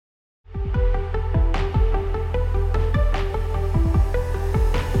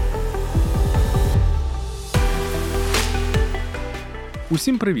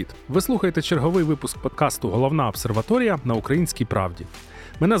Усім привіт! Ви слухаєте черговий випуск подкасту «Головна обсерваторія» на Українській правді.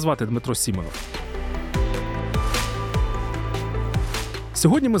 Мене звати Дмитро Сімонов.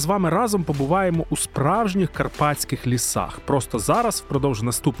 Сьогодні ми з вами разом побуваємо у справжніх карпатських лісах. Просто зараз, впродовж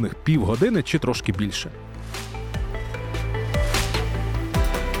наступних півгодини чи трошки більше.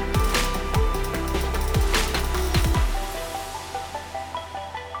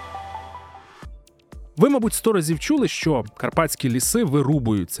 Ви, мабуть, 100 разів чули, що карпатські ліси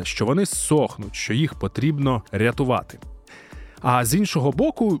вирубуються, що вони сохнуть, що їх потрібно рятувати. А з іншого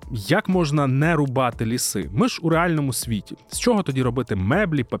боку, як можна не рубати ліси? Ми ж у реальному світі. З чого тоді робити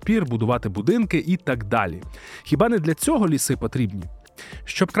меблі, папір, будувати будинки і так далі? Хіба не для цього ліси потрібні?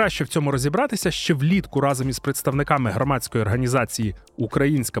 Щоб краще в цьому розібратися, ще влітку разом із представниками громадської організації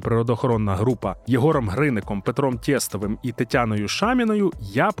 «Українська природоохоронна група» Єгором Гриником, Петром Тєстовим і Тетяною Шаміною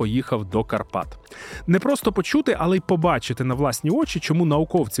я поїхав до Карпат. Не просто почути, але й побачити на власні очі, чому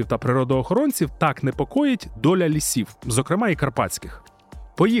науковців та природоохоронців так непокоїть доля лісів, зокрема і карпатських.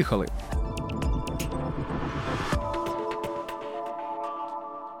 Поїхали!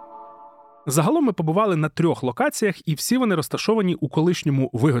 Загалом ми побували на 3 локаціях, і всі вони розташовані у колишньому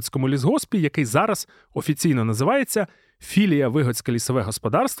Вигодському лісгоспі, який зараз офіційно називається «Філія Вигодське лісове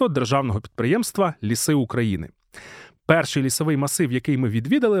господарство державного підприємства «Ліси України». Перший лісовий масив, який ми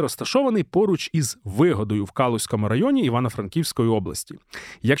відвідали, розташований поруч із Вигодою в Калузькому районі Івано-Франківської області.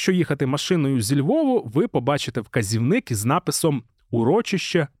 Якщо їхати машиною зі Львову, ви побачите вказівник із написом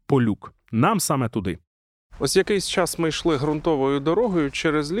 «Урочище Полюк». Нам саме туди. Ось якийсь час ми йшли ґрунтовою дорогою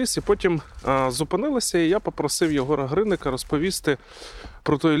через ліс, і потім зупинилися, і я попросив Єгора Гриника розповісти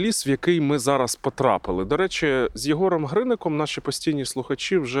про той ліс, в який ми зараз потрапили. До речі, з Єгором Гриником наші постійні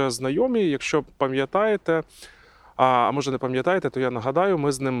слухачі вже знайомі. Якщо пам'ятаєте, а може не пам'ятаєте, то я нагадаю,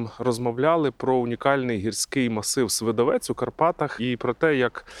 ми з ним розмовляли про унікальний гірський масив Свидовець у Карпатах і про те,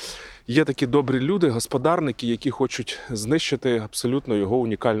 як є такі добрі люди, господарники, які хочуть знищити абсолютно його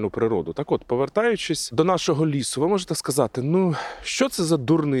унікальну природу. Так от, повертаючись до нашого лісу, ви можете сказати, що це за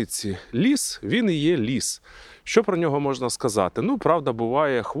дурниці? Ліс, він і є ліс. Що про нього можна сказати? Правда,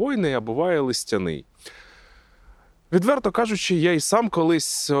 буває хвойний, а буває листяний. Відверто кажучи, я і сам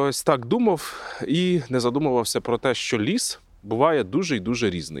колись ось так думав і не задумувався про те, що ліс буває дуже і дуже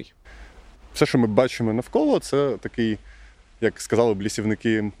різний. Все, що ми бачимо навколо, це такий, як сказали б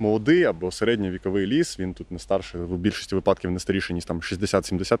лісівники, молодий або середньовіковий ліс. Він тут не старший, в більшості випадків не старіший, ніж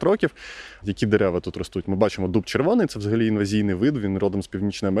 60-70 років. Які дерева тут ростуть? Ми бачимо дуб червоний, це взагалі інвазійний вид, він родом з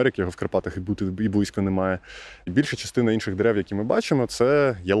Північної Америки, його в Карпатах і близько немає. І більша частина інших дерев, які ми бачимо,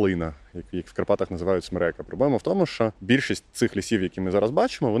 це ялина, як в Карпатах називають смерека. Проблема в тому, що більшість цих лісів, які ми зараз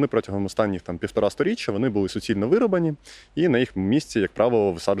бачимо, вони протягом останніх 1,5 сторіччя, вони були суцільно вирубані, і на їх місці, як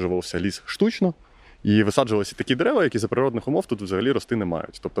правило, висаджувався ліс штучно. І висаджувалися такі дерева, які за природних умов тут взагалі рости не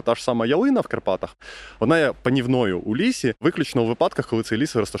мають. Тобто та ж сама ялина в Карпатах, вона є панівною у лісі, виключно у випадках, коли цей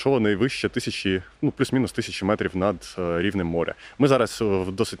ліс розташований вище плюс-мінус 1000 метрів над рівнем моря. Ми зараз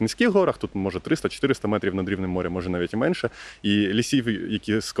в досить низьких горах, тут може 300-400 метрів над рівнем моря, може навіть і менше. І лісів,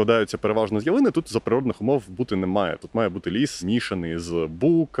 які складаються переважно з ялини, тут за природних умов бути немає. Тут має бути ліс змішаний з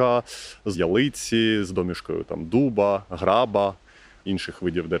бука, з ялиці, з домішкою дуба, граба, інших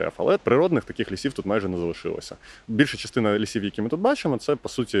видів дерев. Але природних таких лісів тут майже не залишилося. Більша частина лісів, які ми тут бачимо, це, по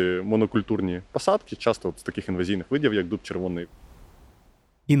суті, монокультурні посадки, часто з таких інвазійних видів, як дуб червоний.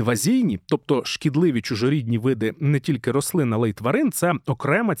 Інвазійні, тобто шкідливі чужорідні види не тільки рослин, але й тварин – це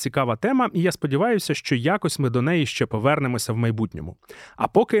окрема цікава тема, і я сподіваюся, що якось ми до неї ще повернемося в майбутньому. А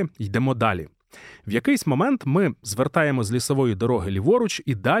поки йдемо далі. В якийсь момент ми звертаємо з лісової дороги ліворуч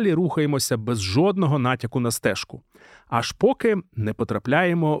і далі рухаємося без жодного натяку на стежку. Аж поки не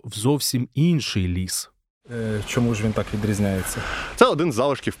потрапляємо в зовсім інший ліс. Чому ж він так відрізняється? Це один з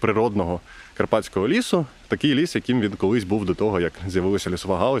залишків природного карпатського лісу. Такий ліс, яким він колись був до того, як з'явилася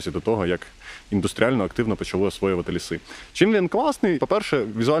лісова галузь, і до того, як індустріально активно почали освоювати ліси. Чим він класний? По-перше,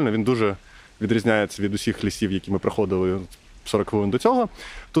 візуально він дуже відрізняється від усіх лісів, які ми проходили 40 хвилин до цього.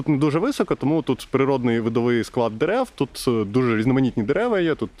 Тут не дуже високо, тому тут природний видовий склад дерев, тут дуже різноманітні дерева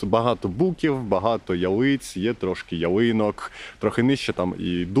є, тут багато буків, багато ялиць, є трошки ялинок, трохи нижче там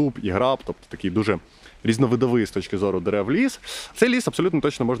і дуб, і граб, тобто такий дуже різновидовий з точки зору дерев ліс. Цей ліс абсолютно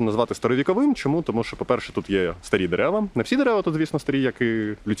точно можна назвати старовіковим. Чому? Тому що, по-перше, тут є старі дерева. Не всі дерева тут, звісно, старі, як і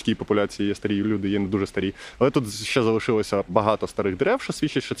в людській популяції є старі, люди є не дуже старі. Але тут ще залишилося багато старих дерев, що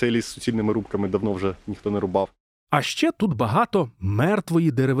свідчить, що цей ліс з суцільними рубками давно вже ніхто не рубав. А ще тут багато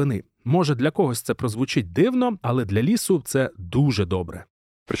мертвої деревини. Може, для когось це прозвучить дивно, але для лісу це дуже добре.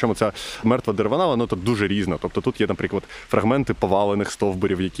 Причому ця мертва деревина, вона тут дуже різна. Тобто тут є, наприклад, фрагменти повалених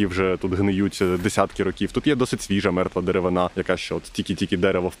стовбурів, які вже тут гниють десятки років. Тут є досить свіжа мертва деревина, яка ще от тільки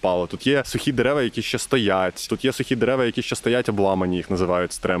дерево впало. Тут є сухі дерева, які ще стоять. Тут є сухі дерева, які ще стоять обламані, їх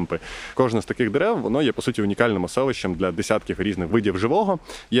називають стремпи. Кожне з таких дерев, воно є, по суті, унікальним оселищем для десятків різних видів живого.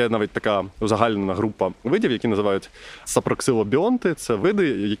 Є навіть така узагальнена група видів, які називають сапроксилобіонти. Це види,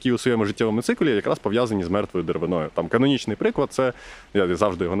 які у своєму життєвому циклі якраз пов'язані з мертвою деревиною. Там канонічний приклад – це, я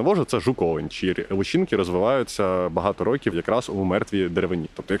завжди його навожу, це жуковень, чиї личинки розвиваються багато років якраз у мертвій деревині.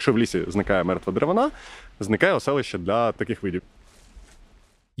 Тобто, якщо в лісі зникає мертва деревина, зникає оселище для таких видів.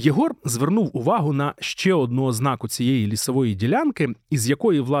 Єгор звернув увагу на ще одну ознаку цієї лісової ділянки, із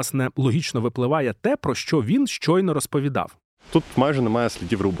якої, власне, логічно випливає те, про що він щойно розповідав. Тут майже немає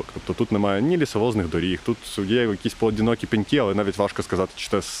слідів рубок. Тобто тут немає ні лісовозних доріг, тут є якісь поодинокі пеньки, але навіть важко сказати, чи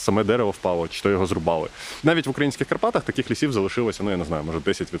це саме дерево впало, чи то його зрубали. Навіть в українських Карпатах таких лісів залишилося, я не знаю, може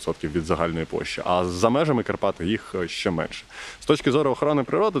 10% від загальної площі, а за межами Карпати їх ще менше. З точки зору охорони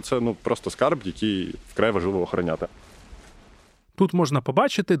природи це просто скарб, який вкрай важливо охороняти. Тут можна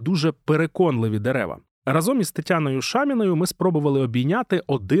побачити дуже переконливі дерева. Разом із Тетяною Шаміною ми спробували обійняти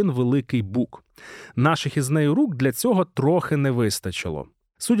один великий бук. Наших із нею рук для цього трохи не вистачило.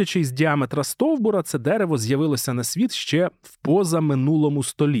 Судячи із діаметра стовбура, це дерево з'явилося на світ ще в позаминулому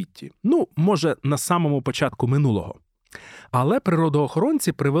столітті. Може, на самому початку минулого. Але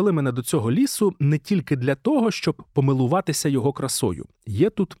природоохоронці привели мене до цього лісу не тільки для того, щоб помилуватися його красою. Є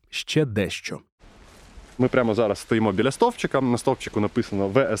тут ще дещо. Ми прямо зараз стоїмо біля стовпчика. На стовпчику написано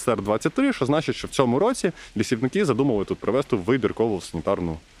ВСР-23, що значить, що в цьому році лісівники задумали тут провести вибіркову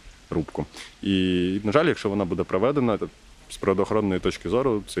санітарну рубку. І, на жаль, якщо вона буде проведена, то з природоохоронної точки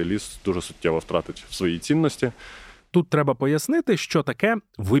зору цей ліс дуже суттєво втратить в своїй цінності. Тут треба пояснити, що таке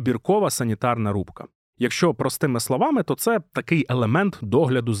вибіркова санітарна рубка. Якщо простими словами, то це такий елемент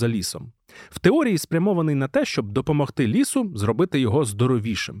догляду за лісом. В теорії спрямований на те, щоб допомогти лісу зробити його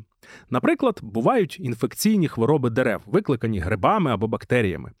здоровішим. Наприклад, бувають інфекційні хвороби дерев, викликані грибами або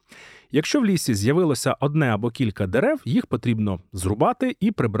бактеріями. Якщо в лісі з'явилося одне або кілька дерев, їх потрібно зрубати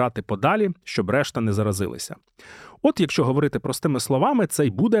і прибрати подалі, щоб решта не заразилися. От якщо говорити простими словами, це й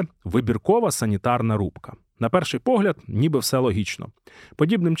буде вибіркова санітарна рубка. На перший погляд, ніби все логічно.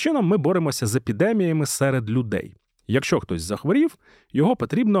 Подібним чином ми боремося з епідеміями серед людей. Якщо хтось захворів, його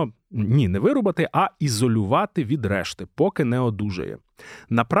потрібно не вирубати, а ізолювати від решти, поки не одужає.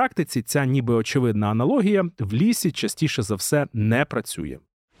 На практиці ця ніби очевидна аналогія в лісі частіше за все не працює.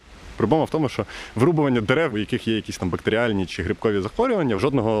 Проблема в тому, що вирубування дерев, у яких є якісь там бактеріальні чи грибкові захворювання,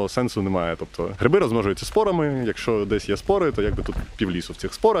 жодного сенсу немає. Тобто гриби розмножуються спорами, якщо десь є спори, то якби тут півлісу в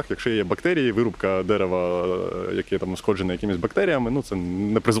цих спорах. Якщо є бактерії, вирубка дерева, яке там ушкоджене якимись бактеріями, це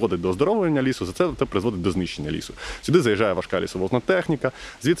не призводить до оздоровлення лісу, це призводить до знищення лісу. Сюди заїжджає важка лісовозна техніка,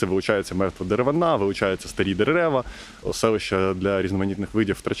 звідси вилучається мертва деревина, вилучаються старі дерева, оселища для різноманітних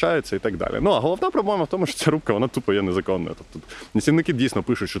видів втрачаються і так далі. А головна проблема в тому, що ця рубка, вона тупо є незаконною. Тобто лісівники дійсно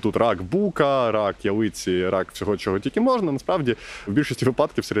пишуть, що тут рак бука, рак ялиці, рак всього, чого тільки можна. Насправді, в більшості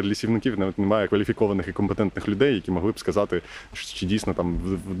випадків серед лісівників навіть немає кваліфікованих і компетентних людей, які могли б сказати, чи дійсно там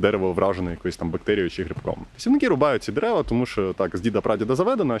дерево вражене якоюсь там бактерією чи грибком. Лісівники рубають ці дерева, тому що так з діда-прадіда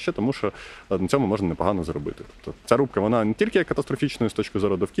заведено, а ще тому, що на цьому можна непогано заробити. Тобто ця рубка, вона не тільки є катастрофічною з точки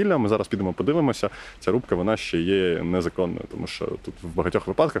зору довкілля, ми зараз підемо подивимося, ця рубка, вона ще є незаконною, тому що тут в багатьох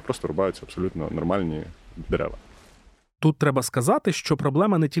випадках просто рубаються абсолютно нормальні дерева. Тут треба сказати, що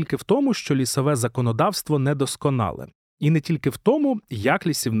проблема не тільки в тому, що лісове законодавство недосконале, і не тільки в тому, як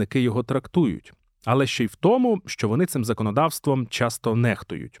лісівники його трактують, але ще й в тому, що вони цим законодавством часто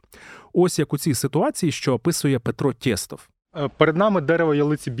нехтують. Ось як у цій ситуації, що описує Петро Тєстов. Перед нами дерево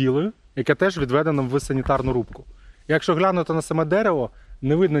ялиці білої, яке теж відведено в санітарну рубку. Якщо глянути на саме дерево,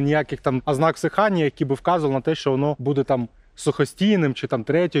 не видно ніяких там ознак всихання, які би вказували на те, що воно буде там сухостійним, чи там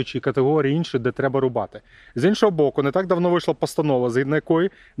третьої, чи категорії іншої, де треба рубати. З іншого боку, не так давно вийшла постанова, згідно якої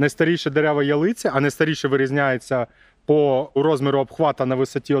найстаріші дерева ялиці, а найстаріші вирізняються по розміру обхвата на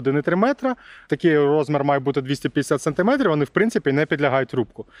висоті 1,3 метра. Такий розмір має бути 250 см, вони, в принципі, не підлягають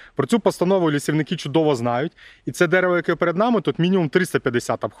рубку. Про цю постанову лісівники чудово знають. І це дерево, яке перед нами, тут мінімум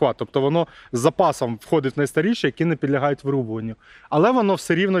 350 обхват. Тобто воно з запасом входить в найстаріші, які не підлягають вирубуванню. Але воно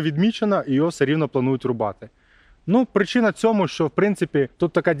все рівно відмічено і його все рівно планують рубати. Причина цьому, що, в принципі,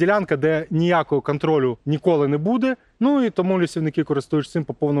 тут така ділянка, де ніякого контролю ніколи не буде, і тому лісівники, користуючись цим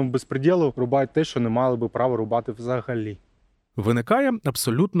по повному безпреділу, рубають те, що не мали би права рубати взагалі. Виникає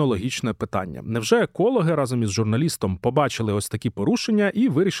абсолютно логічне питання. Невже екологи разом із журналістом побачили ось такі порушення і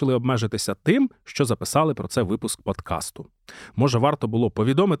вирішили обмежитися тим, що записали про це випуск подкасту? Може, варто було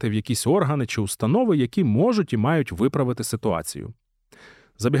повідомити в якісь органи чи установи, які можуть і мають виправити ситуацію?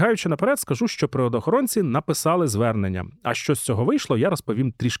 Забігаючи наперед, скажу, що природоохоронці написали звернення, а що з цього вийшло, я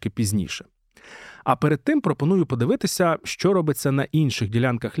розповім трішки пізніше. А перед тим пропоную подивитися, що робиться на інших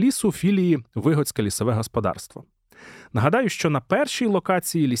ділянках лісу філії «Вигодське лісове господарство». Нагадаю, що на першій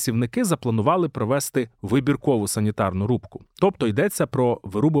локації лісівники запланували провести вибіркову санітарну рубку, тобто йдеться про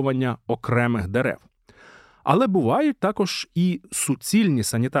вирубування окремих дерев. Але бувають також і суцільні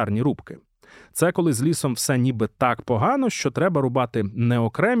санітарні рубки. Це коли з лісом все ніби так погано, що треба рубати не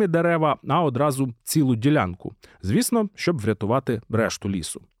окремі дерева, а одразу цілу ділянку. Звісно, щоб врятувати решту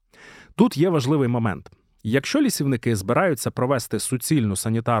лісу. Тут є важливий момент. Якщо лісівники збираються провести суцільну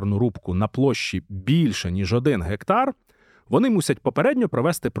санітарну рубку на площі більше, ніж 1 гектар, вони мусять попередньо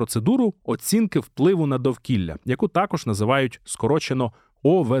провести процедуру оцінки впливу на довкілля, яку також називають скорочено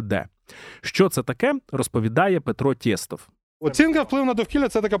ОВД. Що це таке, розповідає Петро Тєстов. Оцінка впливу на довкілля –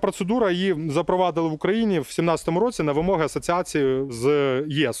 це така процедура, її запровадили в Україні в 2017 році на вимоги асоціації з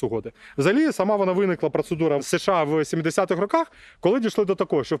ЄС угоди. Взагалі, сама вона виникла, процедура в США в 70-х роках, коли дійшли до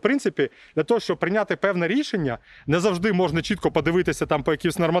такого, що, в принципі, для того, щоб прийняти певне рішення, не завжди можна чітко подивитися там по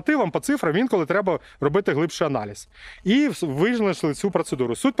якимось нормативам, по цифрам, інколи треба робити глибший аналіз. І винайшли цю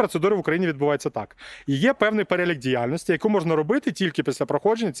процедуру. Суть процедури в Україні відбувається так. І є певний перелік діяльності, яку можна робити тільки після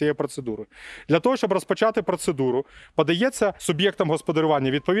проходження цієї процедури. Для того, щоб розпочати процедуру, подається суб'єктам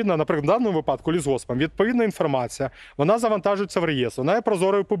господарювання, відповідно, наприклад, в даному випадку лісгоспам, відповідна інформація, вона завантажується в реєстр, вона є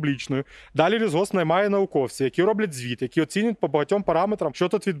прозорою публічною. Далі лісгосп наймає науковців, які роблять звіт, які оцінюють по багатьом параметрам, що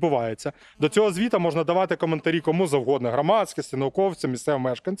тут відбувається. До цього звіта можна давати коментарі кому завгодно, громадськості, науковцям, місцевим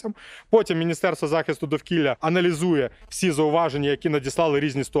мешканцям. Потім Міністерство захисту довкілля аналізує всі зауваження, які надіслали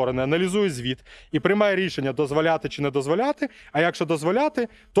різні сторони, аналізує звіт і приймає рішення, дозволяти чи не дозволяти, а якщо дозволяти,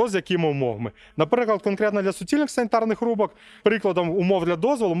 то з якими умовами. Наприклад, конкретно для суцільних санітарних рубок прикладом умов для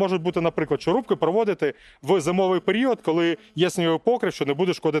дозволу можуть бути, наприклад, що рубки проводити в зимовий період, коли є сніговий покрив, що не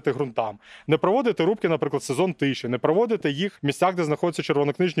буде шкодити ґрунтам. Не проводити рубки, наприклад, сезон тиші, не проводити їх в місцях, де знаходяться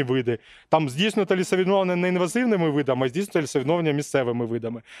червонокнижні види. Там здійснювати лісовідновлення не інвазивними видами, а здійснювати лісовідновлення місцевими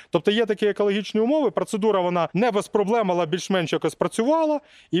видами. Тобто є такі екологічні умови, процедура вона не без проблем, але більш-менш якось працювала,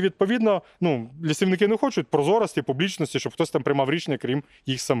 і відповідно, лісівники не хочуть прозорості, публічності, щоб хтось там приймав рішення, крім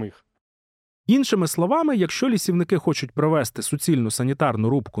їх самих. Іншими словами, якщо лісівники хочуть провести суцільну санітарну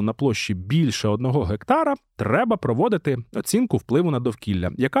рубку на площі більше 1 гектара, треба проводити оцінку впливу на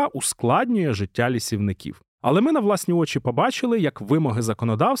довкілля, яка ускладнює життя лісівників. Але ми на власні очі побачили, як вимоги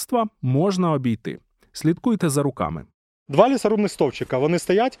законодавства можна обійти. Слідкуйте за руками. 2 лісорубних стовпчика, вони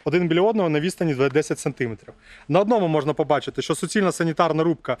стоять один біля одного на відстані 10 см. На одному можна побачити, що суцільна санітарна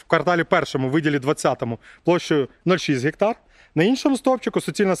рубка в кварталі першому, виділі 20-му, площею 0,6 гектар. На іншому стовпчику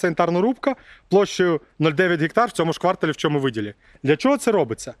суцільна санітарна рубка площею 0,9 гектар в цьому ж кварталі, в цьому виділі. Для чого це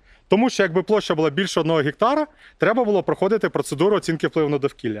робиться? Тому що якби площа була більше 1 гектара, треба було проходити процедуру оцінки впливу на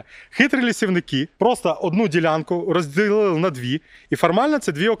довкілля. Хитрі лісівники просто одну ділянку розділили на 2, і формально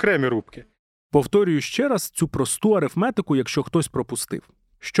це 2 окремі рубки. Повторюю ще раз цю просту арифметику, якщо хтось пропустив.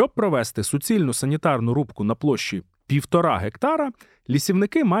 Щоб провести суцільну санітарну рубку на площі 1,5 гектара,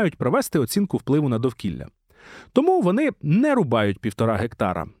 лісівники мають провести оцінку впливу на довкілля. Тому вони не рубають 1,5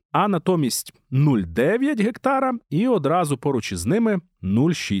 гектара, а натомість 0,9 гектара і одразу поруч із ними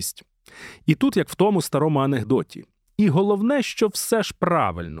 0,6. І тут, як в тому старому анекдоті. І головне, що все ж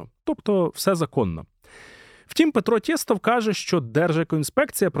правильно, тобто все законно. Втім, Петро Тєстов каже, що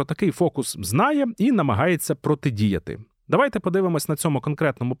Держекоінспекція про такий фокус знає і намагається протидіяти. Давайте подивимось на цьому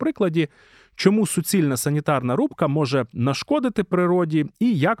конкретному прикладі, чому суцільна санітарна рубка може нашкодити природі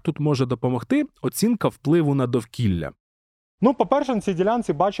і як тут може допомогти оцінка впливу на довкілля. По-перше, на цій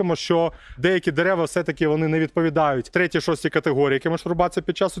ділянці бачимо, що деякі дерева все-таки вони не відповідають 3-6 категорії, які можуть рубатися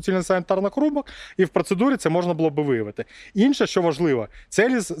під час суцільних санітарних рубок, і в процедурі це можна було би виявити. Інше, що важливо, цей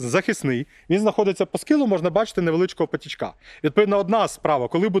ліс захисний, він знаходиться по схилу, можна бачити невеличкого потічка. Відповідно, одна справа,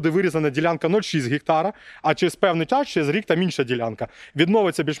 коли буде вирізана ділянка 0,6 гектара, а через певний час, через рік там інша ділянка,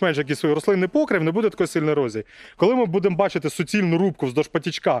 відновиться більш-менш якийсь свій рослинний покрив, не буде такої сильної ерозії. Коли ми будемо бачити суцільну рубку вздовж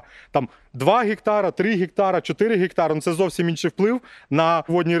потічка, там 2 гектара, 3 гектара, 4 гектара, це зовсім інший вплив на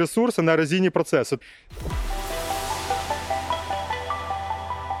водні ресурси, на ерозійні процеси.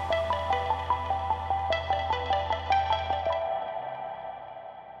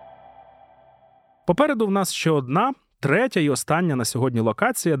 Попереду в нас ще одна, третя і остання на сьогодні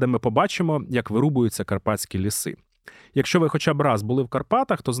локація, де ми побачимо, як вирубуються карпатські ліси. Якщо ви хоча б раз були в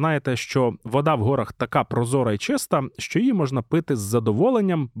Карпатах, то знаєте, що вода в горах така прозора і чиста, що її можна пити з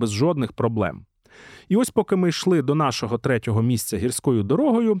задоволенням, без жодних проблем. І ось поки ми йшли до нашого 3-го місця гірською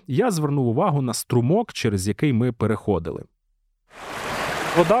дорогою, я звернув увагу на струмок, через який ми переходили.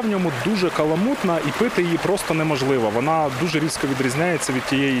 Вода в ньому дуже каламутна і пити її просто неможливо. Вона дуже різко відрізняється від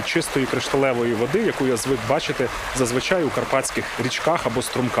тієї чистої кришталевої води, яку я звик бачити зазвичай у карпатських річках або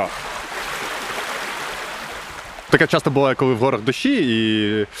струмках. Таке часто буває, коли в горах дощі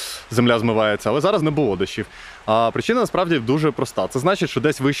і земля змивається, але зараз не було дощів. А причина насправді дуже проста. Це значить, що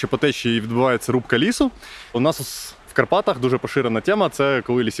десь вище по течії відбувається рубка лісу. У нас в Карпатах дуже поширена тема – це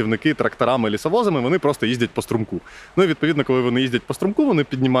коли лісівники тракторами, лісовозами, вони просто їздять по струмку. Ну і відповідно, коли вони їздять по струмку, вони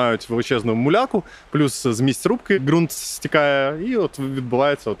піднімають величезну муляку, плюс з місць рубки ґрунт стікає, і от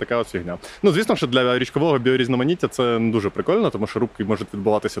відбувається така от фігня. Ну, звісно, що для річкового біорізноманіття це не дуже прикольно, тому що рубки можуть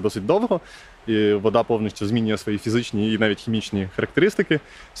відбуватися досить довго, і вода повністю змінює свої фізичні і навіть хімічні характеристики.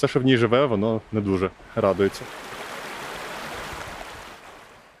 Все, що в ній живе, воно не дуже радується.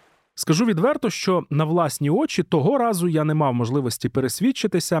 Скажу відверто, що на власні очі того разу я не мав можливості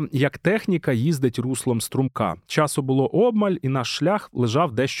пересвідчитися, як техніка їздить руслом струмка. Часу було обмаль, і наш шлях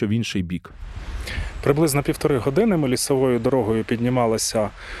лежав дещо в інший бік. Приблизно 1,5 години ми лісовою дорогою піднімалися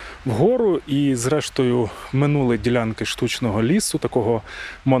вгору і, зрештою, минули ділянки штучного лісу, такого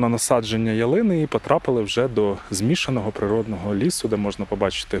мононасадження ялини, і потрапили вже до змішаного природного лісу, де можна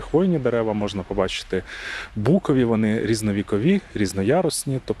побачити хвойні дерева, можна побачити букові, вони різновікові,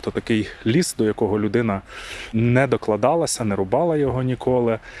 різноярусні, тобто такий ліс, до якого людина не докладалася, не рубала його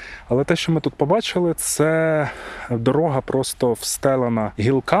ніколи. Але те, що ми тут побачили, це дорога просто встелена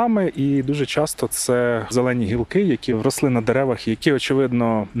гілками, і дуже часто це зелені гілки, які росли на деревах, які,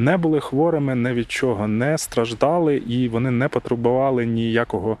 очевидно, не були хворими, ні від чого не страждали, і вони не потребували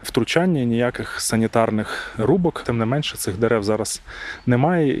ніякого втручання, ніяких санітарних рубок. Тим не менше, цих дерев зараз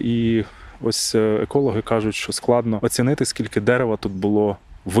немає, і ось екологи кажуть, що складно оцінити, скільки дерева тут було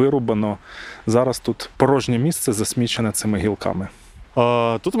вирубано. Зараз тут порожнє місце, засмічене цими гілками.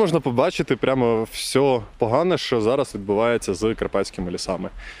 Тут можна побачити прямо все погане, що зараз відбувається з карпатськими лісами.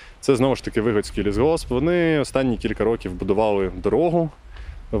 Це, знову ж таки, Вигодський лісгосп. Вони останні кілька років будували дорогу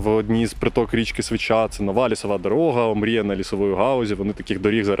в одній з приток річки Свича. Це нова лісова дорога, омріяна лісовою гаузі. Вони таких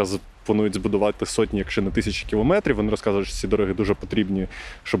доріг зараз планують збудувати сотні, якщо не тисячі кілометрів. Вони розказують, що ці дороги дуже потрібні,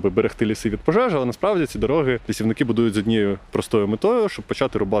 щоб берегти ліси від пожежі, але насправді ці дороги лісівники будують з однією простою метою, щоб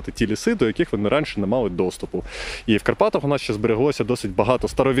почати рубати ті ліси, до яких вони раніше не мали доступу. І в Карпатах у нас ще збереглося досить багато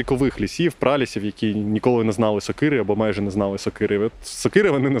старовікових лісів, пралісів, які ніколи не знали сокири або майже не знали сокири. От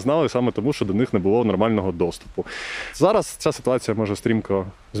сокири вони не знали саме тому, що до них не було нормального доступу. Зараз ця ситуація може стрімко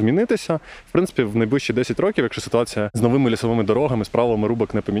змінитися. В принципі, в найближчі 10 років, якщо ситуація з новими лісовими дорогами, з правилами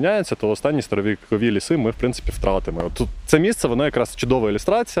рубок не поміняється, то останні старовікові ліси ми, в принципі, втратимо. От тут це місце, воно якраз чудова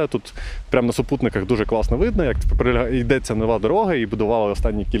ілюстрація. Тут прямо на супутниках дуже класно видно, як йдеться нова дорога, і будували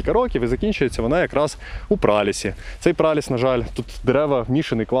останні кілька років, і закінчується вона якраз у пралісі. Цей праліс, на жаль, тут дерева,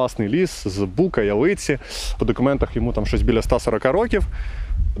 мішаний класний ліс з бука, ялиці. По документах йому там щось біля 140 років.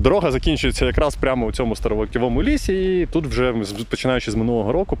 Дорога закінчується якраз прямо у цьому старовіковому лісі, і тут вже, починаючи з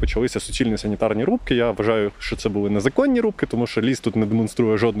минулого року, почалися суцільні санітарні рубки. Я вважаю, що це були незаконні рубки, тому що ліс тут не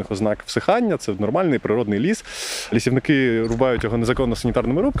демонструє жодних ознак всихання, це нормальний природний ліс. Лісівники рубають його незаконно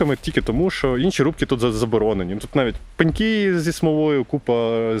санітарними рубками тільки тому, що інші рубки тут заборонені. Тут навіть пеньки зі смолою,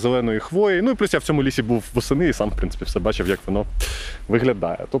 купа зеленої хвої. Ну і плюс я в цьому лісі був восени і сам, в принципі, все бачив, як воно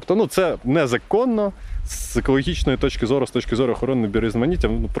виглядає. Тобто, це незаконно. З екологічної точки зору, з точки зору охорони біорізноманіття,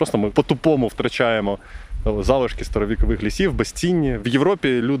 просто ми по-тупому втрачаємо залишки старовікових лісів, безцінні. В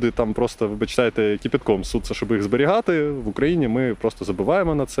Європі люди там просто, вибачайте, кипятком суться, щоб їх зберігати. В Україні ми просто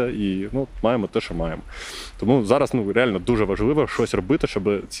забуваємо на це і маємо те, що маємо. Тому зараз реально дуже важливо щось робити, щоб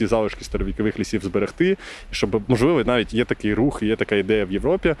ці залишки старовікових лісів зберегти. І щоб, можливо, навіть є такий рух, є така ідея в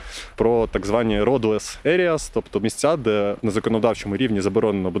Європі про так звані roadless areas, тобто місця, де на законодавчому рівні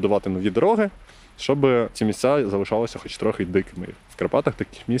заборонено будувати нові дороги, щоб ці місця залишалися хоч трохи дикими. В Карпатах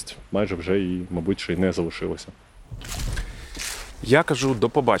таких місць майже вже і, мабуть, ще й не залишилося. Я кажу до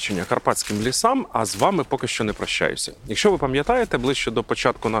побачення карпатським лісам, а з вами поки що не прощаюся. Якщо ви пам'ятаєте, ближче до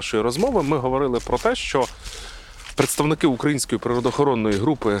початку нашої розмови ми говорили про те, що представники української природоохоронної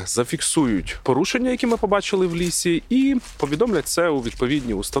групи зафіксують порушення, які ми побачили в лісі, і повідомлять це у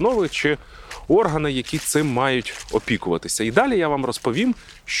відповідні установи чи органи, які цим мають опікуватися. І далі я вам розповім,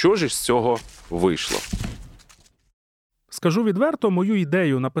 що ж із цього вийшло. Скажу відверто, мою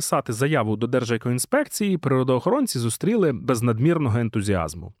ідею написати заяву до Держекоінспекції природоохоронці зустріли без надмірного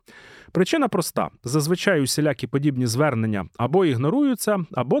ентузіазму. Причина проста. Зазвичай усілякі подібні звернення або ігноруються,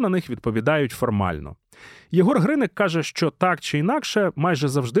 або на них відповідають формально. Єгор Гриник каже, що так чи інакше, майже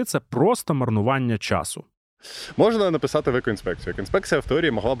завжди це просто марнування часу. Можна написати в екоінспекцію. Екоінспекція в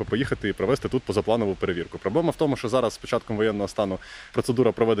теорії могла би поїхати і провести тут позапланову перевірку. Проблема в тому, що зараз з початком воєнного стану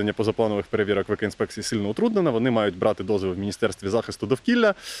процедура проведення позапланових перевірок в екоінспекції сильно утруднена. Вони мають брати дозвіл в Міністерстві захисту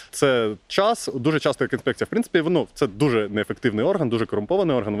довкілля. Це час. Дуже часто екоінспекція, в принципі, це дуже неефективний орган, дуже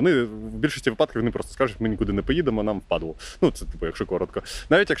корумпований орган. Вони в більшості випадків вони просто скажуть, ми нікуди не поїдемо, нам впадло. Це якщо коротко.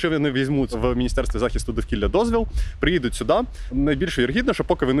 Навіть якщо вони візьмуть в Міністерстві захисту довкілля дозвіл, приїдуть сюди, найбільш вірогідно, що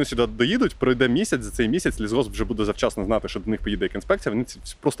поки вони сюди доїдуть, пройде місяць, за цей місяць лісгосп вже буде завчасно знати, що до них поїде екоінспекція, вони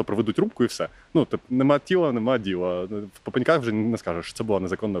просто проведуть рубку і все. Нема тіла, нема діла. В Попеньках вже не скажеш, що це була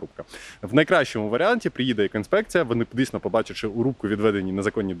незаконна рубка. В найкращому варіанті приїде екоінспекція, вони дійсно побачать, що у рубку відведені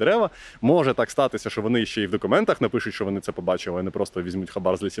незаконні дерева. Може так статися, що вони ще й в документах напишуть, що вони це побачили, а не просто візьмуть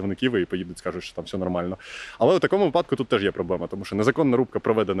хабар з лісівників і поїдуть, скажуть, що там все нормально. Але у такому випадку тут теж є проблема, тому що незаконна рубка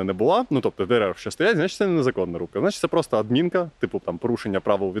проведена не була, тобто дерева що стоять, значить це не незаконна рубка. Значить це просто адмінка, порушення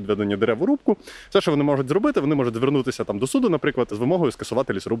правил відведення дерев у рубку. Все, що вони можуть зробити, вони можуть звернутися до суду, наприклад, з вимогою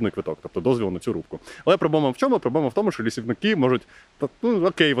скасувати лісорубний квиток, тобто дозвіл на цю рубку. Але проблема в чому? Проблема в тому, що лісівники можуть,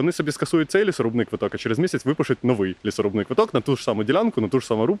 окей, вони собі скасують цей лісорубний квиток, а через місяць випишуть новий лісорубний квиток на ту ж саму ділянку, на ту ж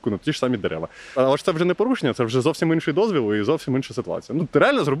саму рубку, на ті ж самі дерева. Але ж це вже не порушення, це вже зовсім інший дозвіл і зовсім інша ситуація.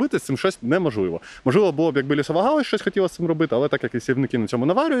 Реально зробити з цим щось неможливо. Можливо було б, якби лісова галузь щось хотіла з цим робити, але так як лісівники на цьому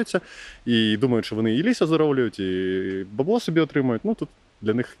наварюються і думають, що вони і ліс оздоровлюють, і бабло собі отримують, тут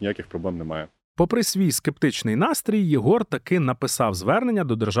для них ніяких проблем немає. Попри свій скептичний настрій, Єгор таки написав звернення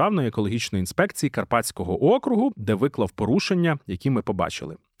до Державної екологічної інспекції Карпатського округу, де виклав порушення, які ми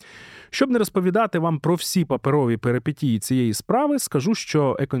побачили. Щоб не розповідати вам про всі паперові перипетії цієї справи, скажу,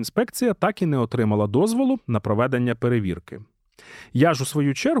 що екоінспекція так і не отримала дозволу на проведення перевірки. Я ж, у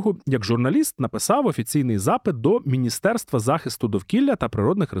свою чергу, як журналіст, написав офіційний запит до Міністерства захисту довкілля та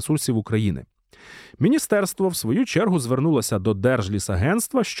природних ресурсів України. Міністерство, в свою чергу, звернулося до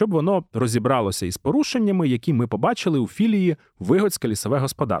Держлісагентства, щоб воно розібралося із порушеннями, які ми побачили у філії «Вигодське лісове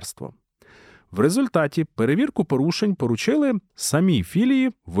господарство». В результаті перевірку порушень поручили самій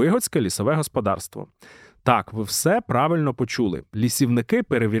філії «Вигодське лісове господарство». Так, ви все правильно почули. Лісівники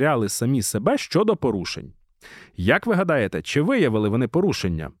перевіряли самі себе щодо порушень. Як ви гадаєте, чи виявили вони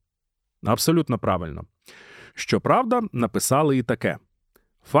порушення? Абсолютно правильно. Щоправда, написали і таке.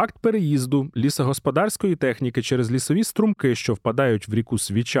 Факт переїзду лісогосподарської техніки через лісові струмки, що впадають в ріку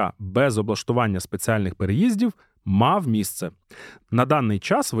Свіча без облаштування спеціальних переїздів, мав місце. На даний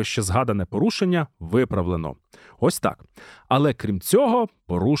час вище згадане порушення виправлено. Ось так. Але крім цього,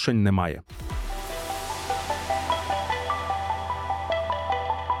 порушень немає.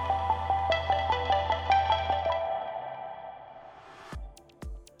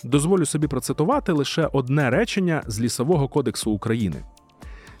 Дозволю собі процитувати лише одне речення з Лісового кодексу України.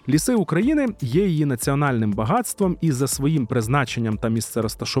 Ліси України є її національним багатством і за своїм призначенням та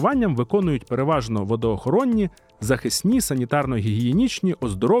місцерозташуванням виконують переважно водоохоронні, захисні, санітарно-гігієнічні,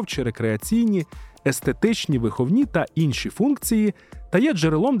 оздоровчі, рекреаційні, естетичні, виховні та інші функції та є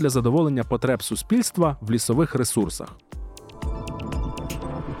джерелом для задоволення потреб суспільства в лісових ресурсах.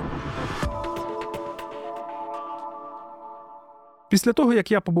 Після того,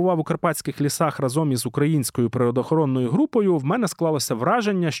 як я побував у карпатських лісах разом із українською природоохоронною групою, в мене склалося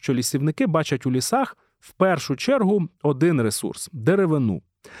враження, що лісівники бачать у лісах в першу чергу один ресурс – деревину.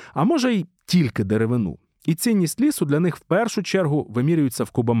 А може й тільки деревину. І цінність лісу для них в першу чергу вимірюється в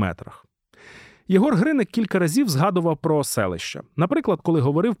кубометрах. Єгор Гриник кілька разів згадував про селища. Наприклад, коли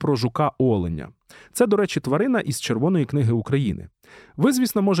говорив про жука-оленя. Це, до речі, тварина із Червоної книги України. Ви,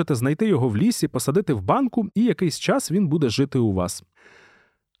 звісно, можете знайти його в лісі, посадити в банку, і якийсь час він буде жити у вас.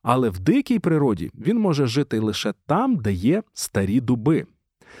 Але в дикій природі він може жити лише там, де є старі дуби.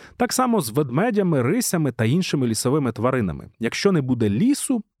 Так само з ведмедями, рисями та іншими лісовими тваринами. Якщо не буде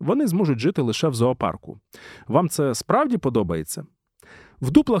лісу, вони зможуть жити лише в зоопарку. Вам це справді подобається?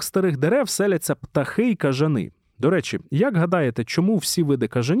 В дуплах старих дерев селяться птахи й кажани. До речі, як гадаєте, чому всі види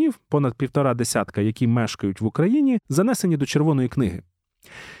кажанів, понад 1,5 десятка, які мешкають в Україні, занесені до Червоної книги?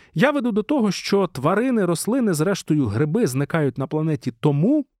 Я веду до того, що тварини, рослини, зрештою гриби зникають на планеті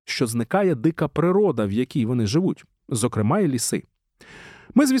тому, що зникає дика природа, в якій вони живуть, зокрема і ліси.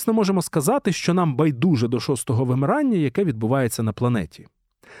 Ми, звісно, можемо сказати, що нам байдуже до 6-го вимирання, яке відбувається на планеті.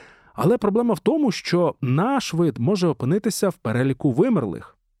 Але проблема в тому, що наш вид може опинитися в переліку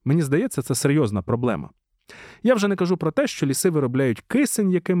вимерлих. Мені здається, це серйозна проблема. Я вже не кажу про те, що ліси виробляють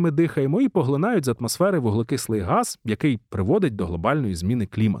кисень, яким ми дихаємо, і поглинають з атмосфери вуглекислий газ, який приводить до глобальної зміни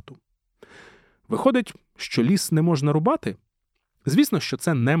клімату. Виходить, що ліс не можна рубати? Звісно, що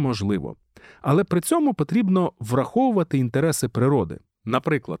це неможливо. Але при цьому потрібно враховувати інтереси природи.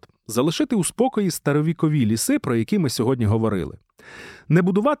 Наприклад, залишити у спокої старовікові ліси, про які ми сьогодні говорили. Не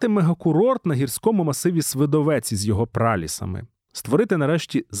будувати мегакурорт на гірському масиві Свидовець із його пралісами. Створити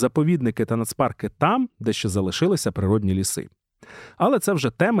нарешті заповідники та нацпарки там, де ще залишилися природні ліси. Але це вже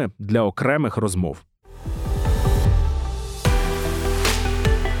теми для окремих розмов.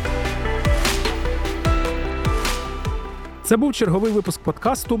 Це був черговий випуск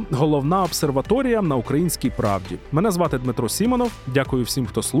подкасту «Головна обсерваторія» на Українській правді. Мене звати Дмитро Сімонов. Дякую всім,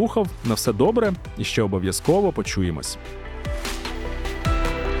 хто слухав. На все добре і ще обов'язково почуємось.